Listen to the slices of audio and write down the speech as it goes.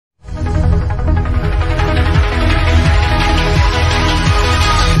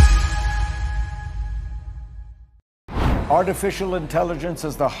Artificial intelligence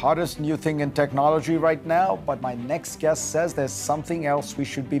is the hottest new thing in technology right now, but my next guest says there's something else we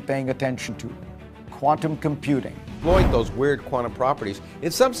should be paying attention to: quantum computing. Exploit those weird quantum properties. In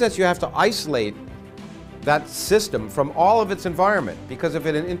some sense, you have to isolate that system from all of its environment, because if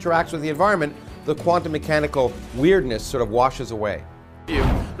it interacts with the environment, the quantum mechanical weirdness sort of washes away.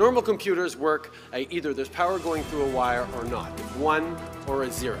 Normal computers work, either there's power going through a wire or not, 1 or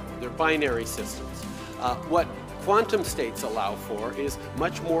a 0. They're binary systems. What quantum states allow for is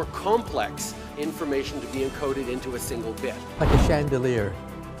much more complex information to be encoded into a single bit. Like a chandelier,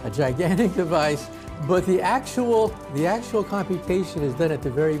 a gigantic device, but the actual computation is done at the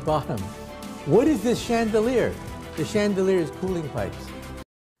very bottom. What is this chandelier? The chandelier is cooling pipes.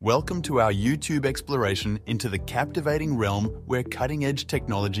 Welcome to our YouTube exploration into the captivating realm where cutting-edge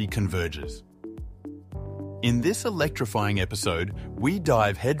technology converges. In this electrifying episode, we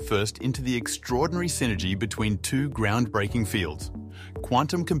dive headfirst into the extraordinary synergy between two groundbreaking fields: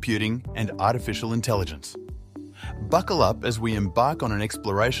 quantum computing and artificial intelligence. Buckle up as we embark on an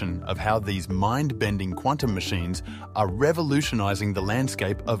exploration of how these mind-bending quantum machines are revolutionizing the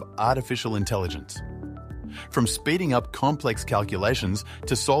landscape of artificial intelligence. From speeding up complex calculations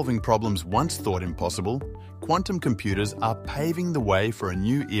to solving problems once thought impossible, quantum computers are paving the way for a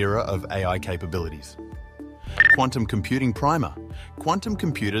new era of AI capabilities. Quantum computing primer. Quantum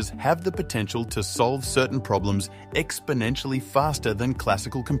computers have the potential to solve certain problems exponentially faster than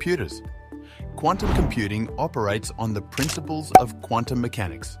classical computers. Quantum computing operates on the principles of quantum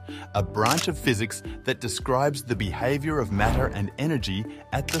mechanics, a branch of physics that describes the behavior of matter and energy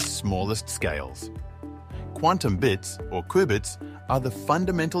at the smallest scales. Quantum bits, or qubits, are the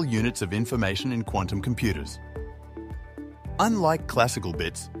fundamental units of information in quantum computers. Unlike classical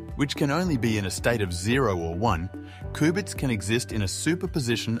bits, which can only be in a state of 0 or 1, qubits can exist in a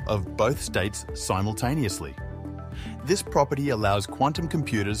superposition of both states simultaneously. This property allows quantum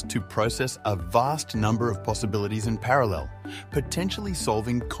computers to process a vast number of possibilities in parallel, potentially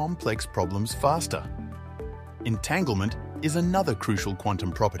solving complex problems faster. Entanglement is another crucial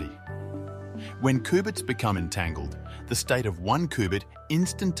quantum property. When qubits become entangled, the state of one qubit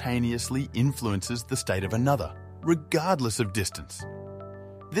instantaneously influences the state of another, regardless of distance.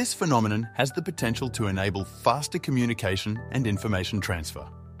 This phenomenon has the potential to enable faster communication and information transfer.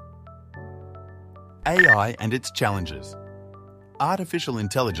 AI and its challenges. Artificial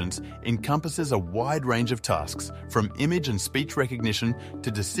intelligence encompasses a wide range of tasks, from image and speech recognition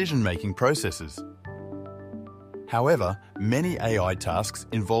to decision-making processes. However, many AI tasks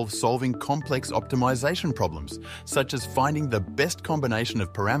involve solving complex optimization problems, such as finding the best combination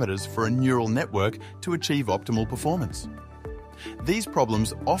of parameters for a neural network to achieve optimal performance. These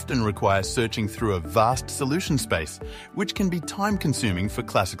problems often require searching through a vast solution space, which can be time-consuming for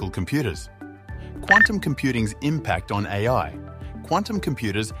classical computers. Quantum computing's impact on AI. Quantum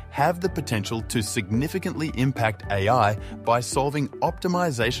computers have the potential to significantly impact AI by solving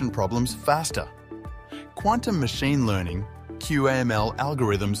optimization problems faster. Quantum machine learning, QML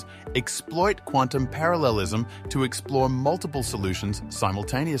algorithms, exploit quantum parallelism to explore multiple solutions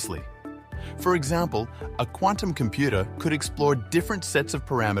simultaneously. For example, a quantum computer could explore different sets of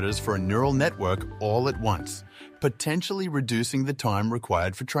parameters for a neural network all at once, potentially reducing the time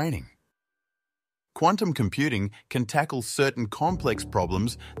required for training. Quantum computing can tackle certain complex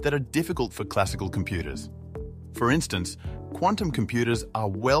problems that are difficult for classical computers. For instance, quantum computers are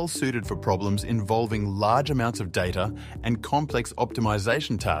well suited for problems involving large amounts of data and complex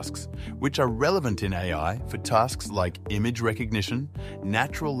optimization tasks, which are relevant in AI for tasks like image recognition,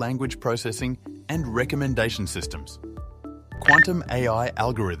 natural language processing, and recommendation systems. Quantum AI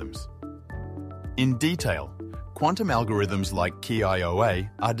algorithms. In detail, quantum algorithms like KIOA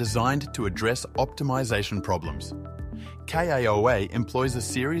are designed to address optimization problems. KIOA employs a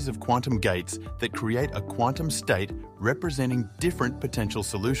series of quantum gates that create a quantum state representing different potential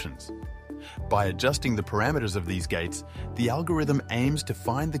solutions. By adjusting the parameters of these gates, the algorithm aims to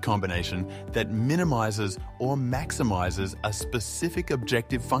find the combination that minimizes or maximizes a specific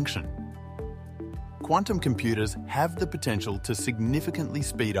objective function. Quantum computers have the potential to significantly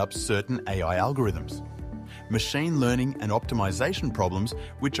speed up certain AI algorithms. Machine learning and optimization problems,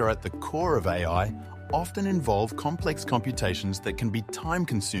 which are at the core of AI, often involve complex computations that can be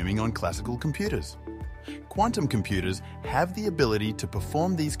time-consuming on classical computers. Quantum computers have the ability to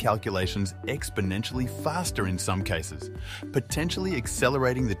perform these calculations exponentially faster in some cases, potentially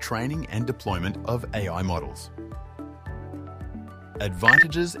accelerating the training and deployment of AI models.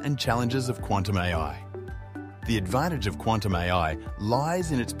 Advantages and challenges of quantum AI. The advantage of quantum AI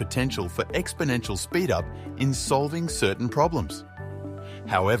lies in its potential for exponential speed-up in solving certain problems.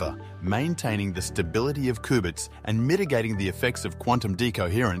 However, maintaining the stability of qubits and mitigating the effects of quantum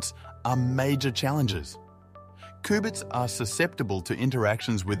decoherence are major challenges. Qubits are susceptible to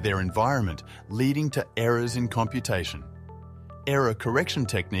interactions with their environment, leading to errors in computation. Error correction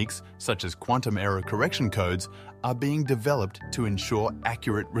techniques, such as quantum error correction codes, are being developed to ensure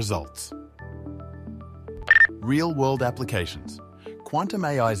accurate results. Real-world applications. Quantum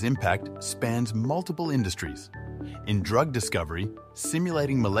AI's impact spans multiple industries. In drug discovery,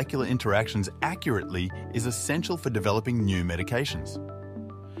 simulating molecular interactions accurately is essential for developing new medications.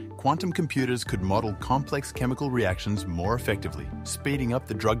 Quantum computers could model complex chemical reactions more effectively, speeding up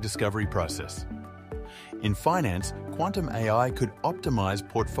the drug discovery process. In finance, quantum AI could optimize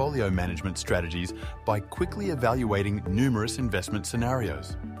portfolio management strategies by quickly evaluating numerous investment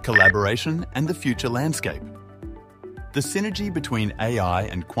scenarios. Collaboration and the future landscape. The synergy between AI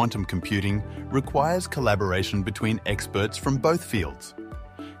and quantum computing requires collaboration between experts from both fields.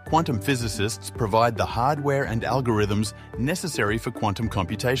 Quantum physicists provide the hardware and algorithms necessary for quantum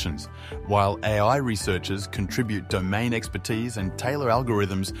computations, while AI researchers contribute domain expertise and tailor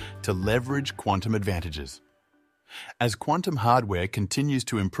algorithms to leverage quantum advantages. As quantum hardware continues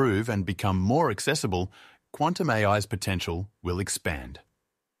to improve and become more accessible, quantum AI's potential will expand.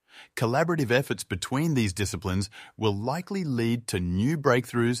 Collaborative efforts between these disciplines will likely lead to new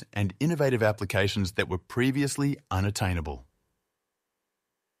breakthroughs and innovative applications that were previously unattainable.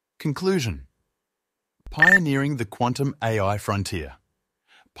 Conclusion. Pioneering the quantum AI frontier.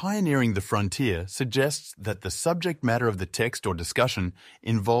 Pioneering the frontier suggests that the subject matter of the text or discussion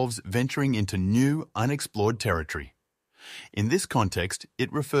involves venturing into new, unexplored territory. In this context,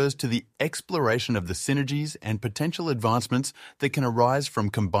 it refers to the exploration of the synergies and potential advancements that can arise from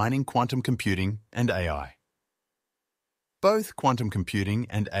combining quantum computing and AI. Both quantum computing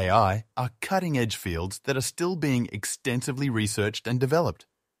and AI are cutting-edge fields that are still being extensively researched and developed.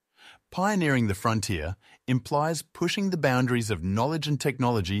 Pioneering the frontier implies pushing the boundaries of knowledge and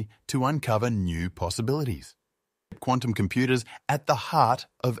technology to uncover new possibilities. Quantum computers at the heart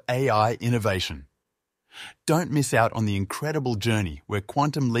of AI innovation. Don't miss out on the incredible journey where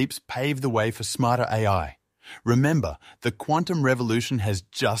quantum leaps pave the way for smarter AI. Remember, the quantum revolution has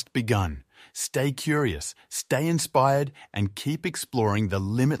just begun. Stay curious, stay inspired, and keep exploring the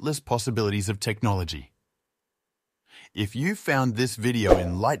limitless possibilities of technology. If you found this video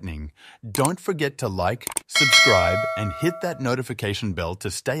enlightening, don't forget to like, subscribe, and hit that notification bell to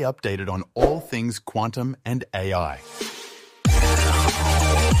stay updated on all things quantum and AI.